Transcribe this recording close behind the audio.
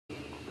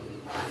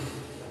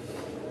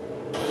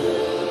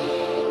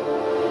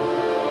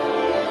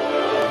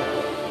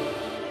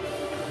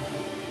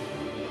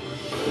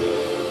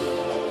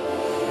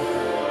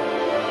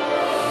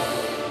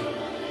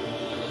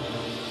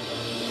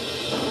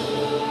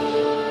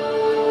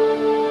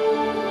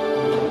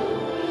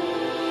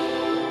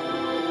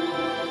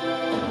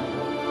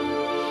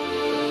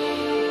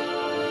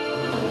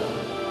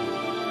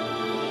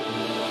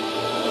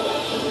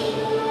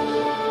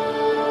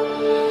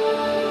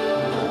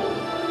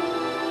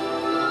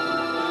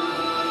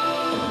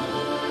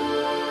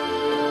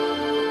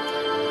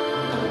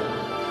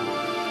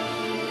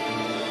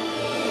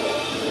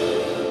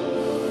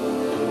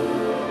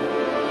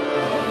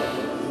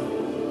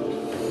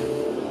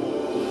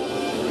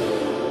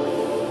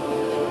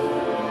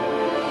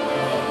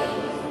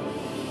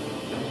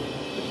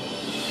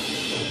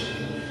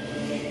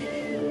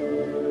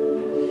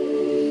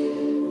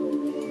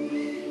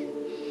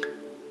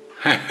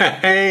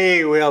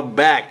Hey, we are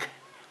back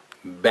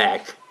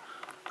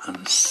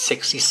on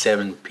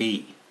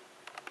 67P.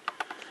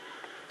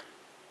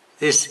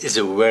 This is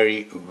a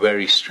very,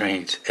 very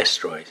strange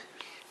asteroid.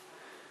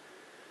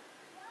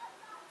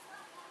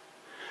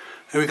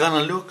 And we're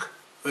gonna look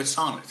what's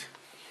on it.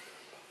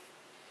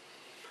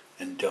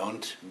 And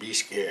don't be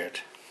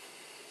scared.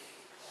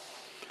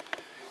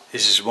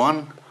 This is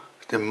one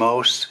of the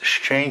most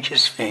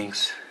strangest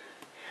things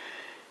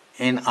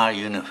in our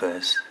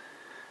universe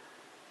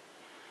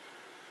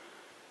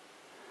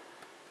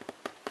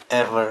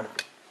ever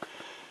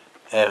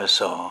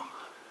saw.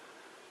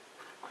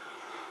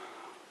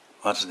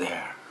 What's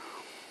there?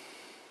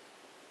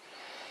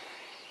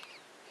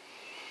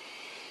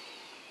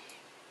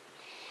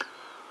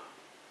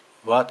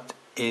 What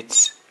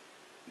is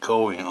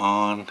going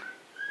on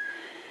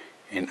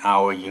in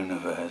our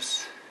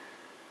universe?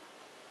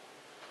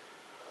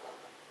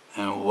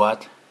 And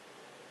what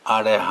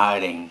are they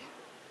hiding?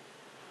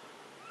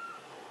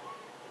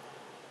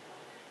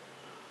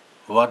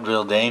 What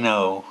will they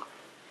know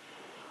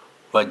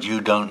what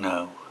you don't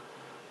know?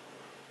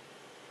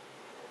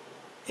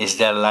 Is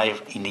there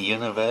life in the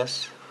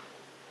universe?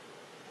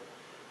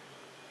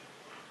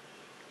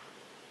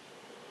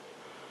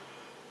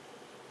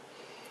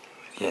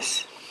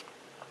 Yes.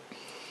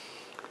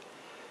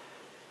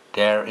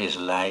 There is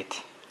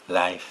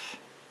life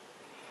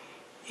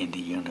in the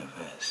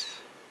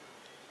universe.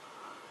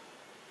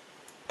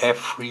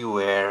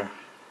 Everywhere,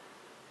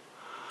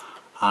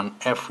 on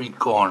every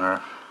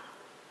corner,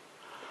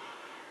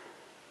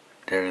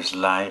 there is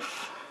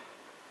life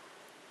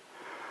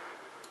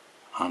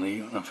on the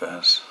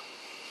universe.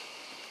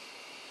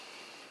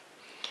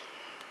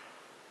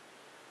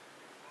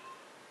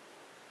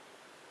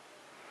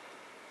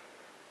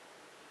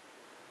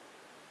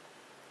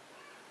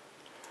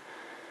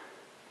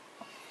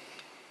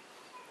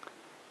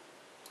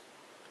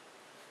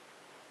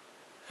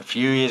 A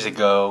few years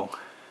ago,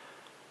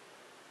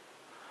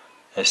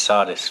 I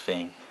saw this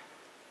thing.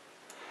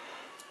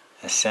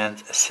 I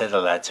sent a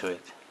satellite to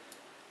it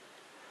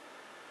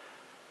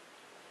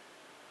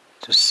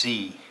to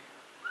see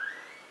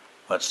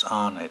what's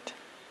on it.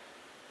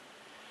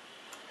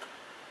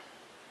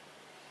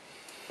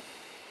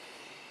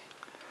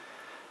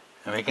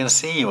 And we can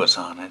see what's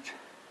on it.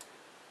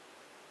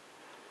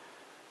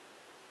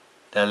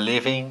 There are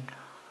living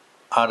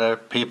other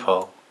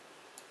people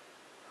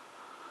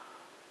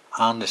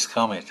on this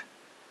comet.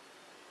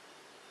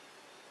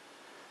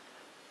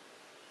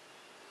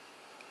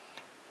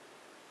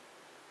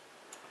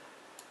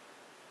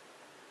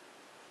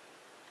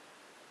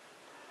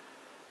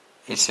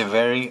 It's a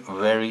very,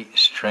 very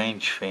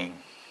strange thing.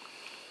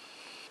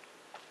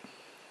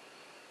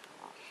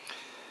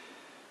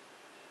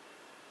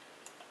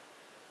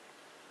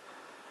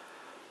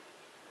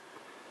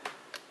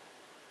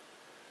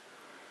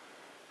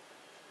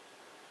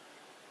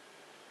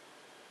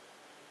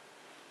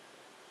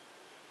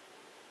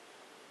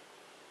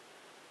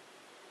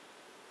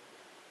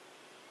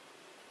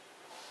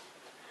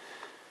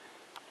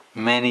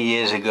 Many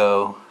years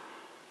ago,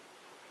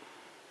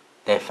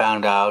 they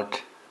found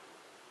out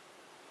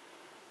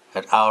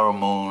that our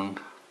moon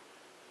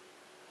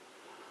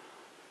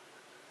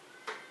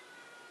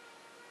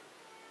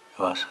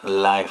was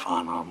life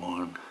on our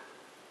moon.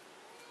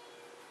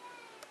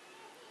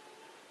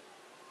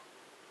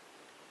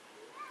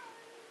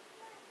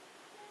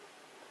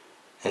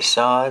 They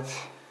saw it,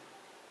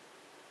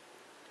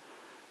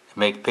 they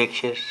make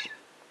pictures,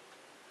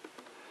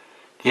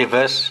 give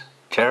us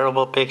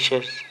terrible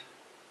pictures.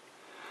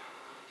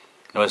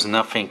 There was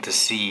nothing to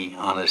see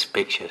on those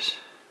pictures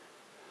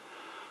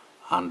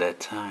on that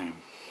time.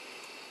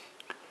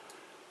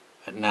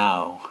 But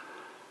now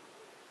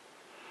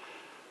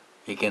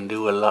we can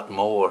do a lot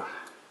more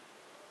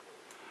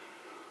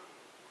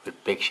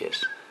with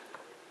pictures.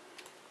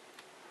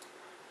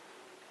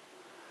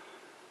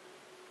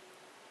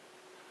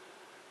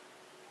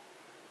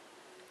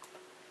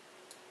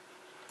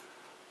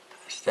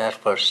 Is that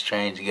for a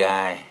strange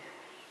guy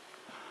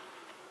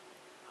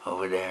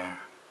over there?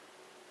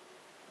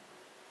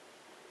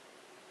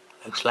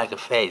 Looks like a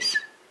face.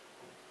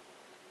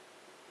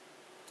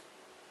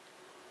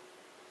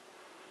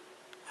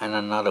 and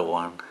another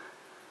one.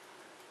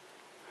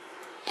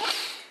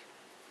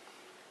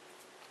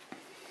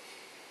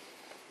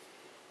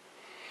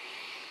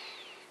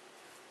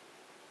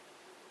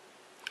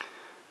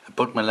 I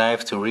put my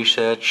life to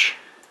research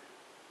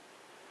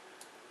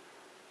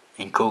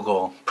in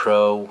Google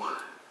Pro,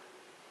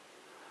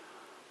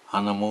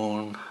 on the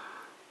moon,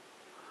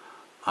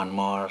 on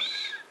Mars,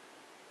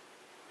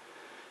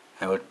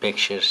 and with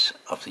pictures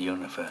of the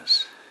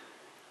universe.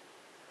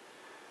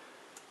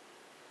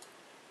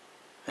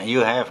 And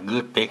you have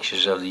good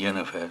pictures of the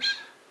universe,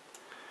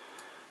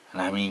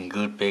 and I mean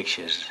good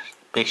pictures,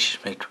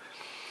 pictures with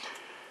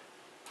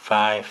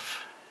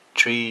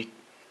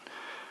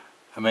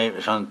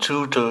maybe from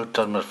 2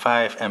 to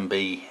 5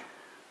 MB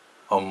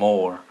or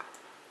more.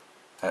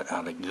 That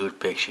are the good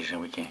pictures, and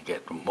we can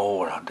get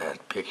more of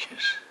that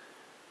pictures.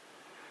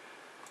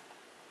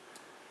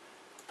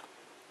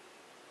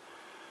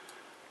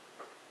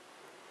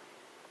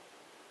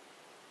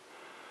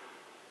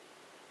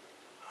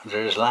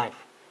 There is life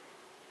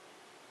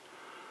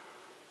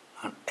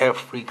on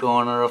every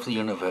corner of the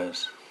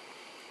universe.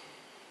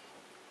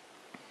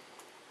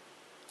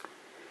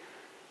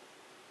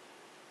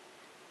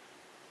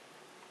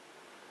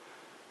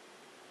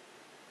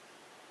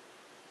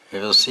 We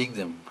will seek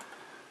them,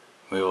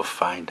 we will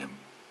find them.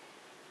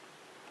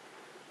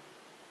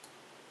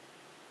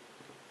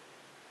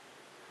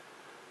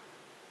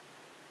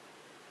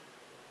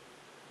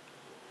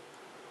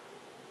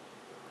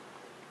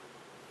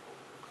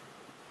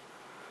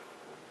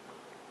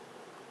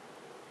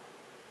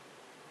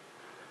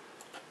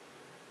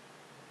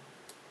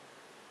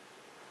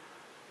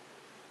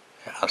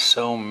 There are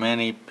so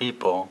many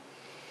people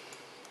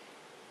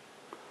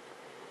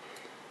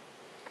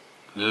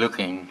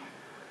looking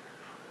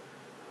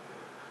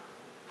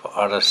for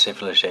other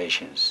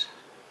civilizations.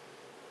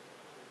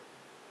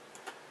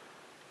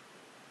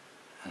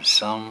 And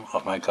some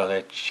of my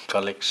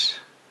colleagues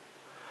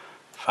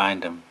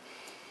find them.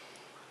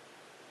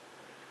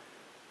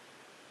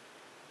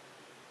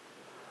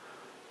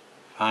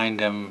 Find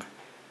them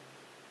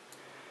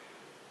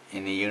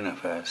in the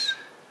universe.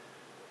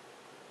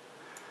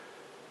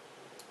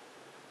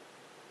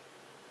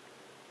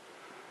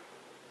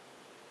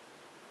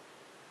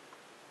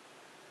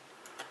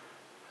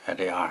 There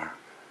they are.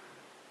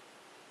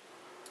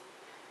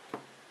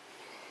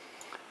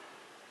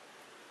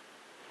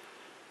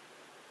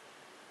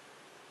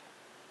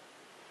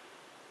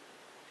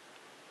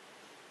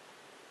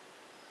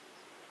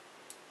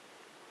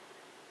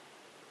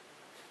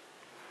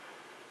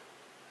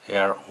 They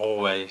are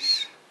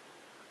always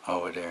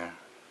over there.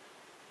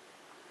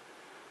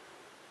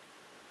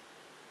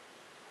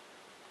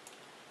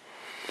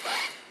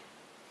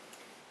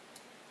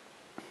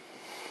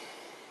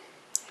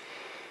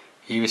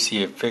 Here you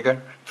see a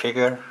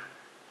figure,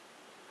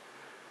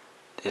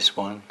 this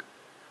one.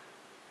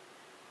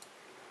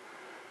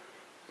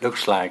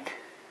 Looks like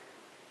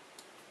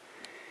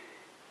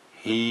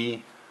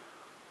he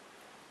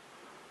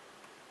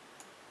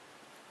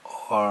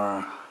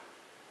or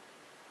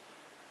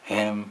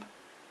him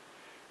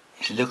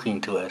is looking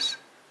to us.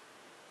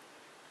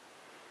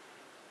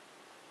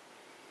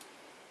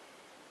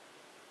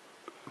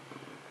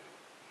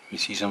 We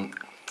see some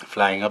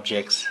flying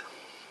objects.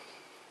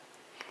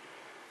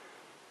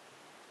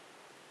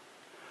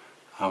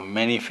 How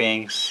many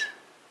things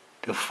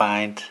to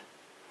find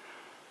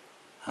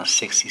on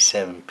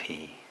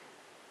 67p.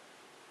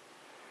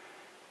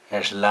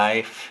 There's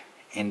life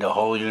in the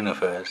whole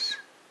universe.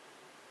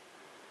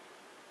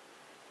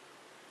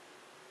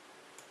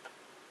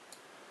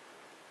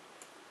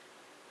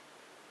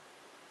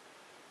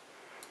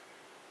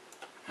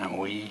 And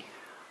we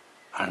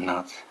are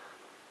not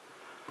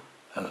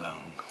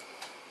alone.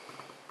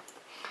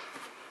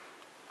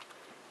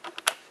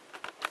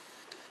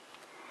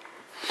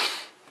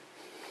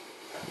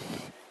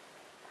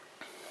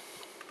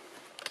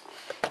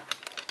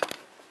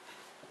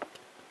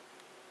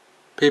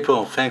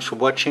 People, thanks for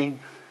watching.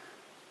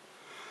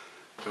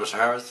 It was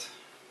hard.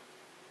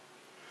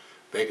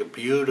 Make a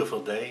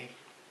beautiful day.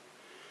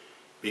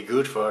 Be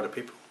good for other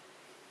people.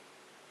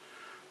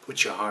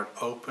 Put your heart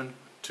open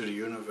to the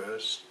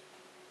universe.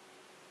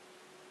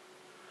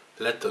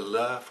 Let the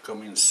love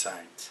come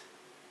inside.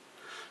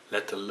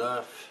 Let the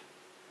love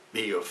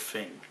be your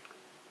thing.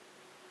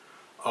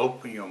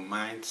 Open your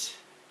mind,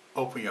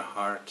 open your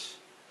heart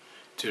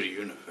to the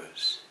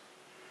universe.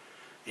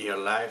 And your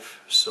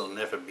life shall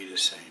never be the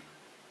same.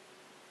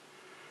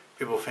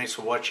 People, thanks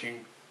for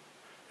watching.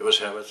 It was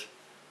Herbert.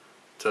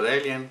 Tot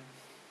alien.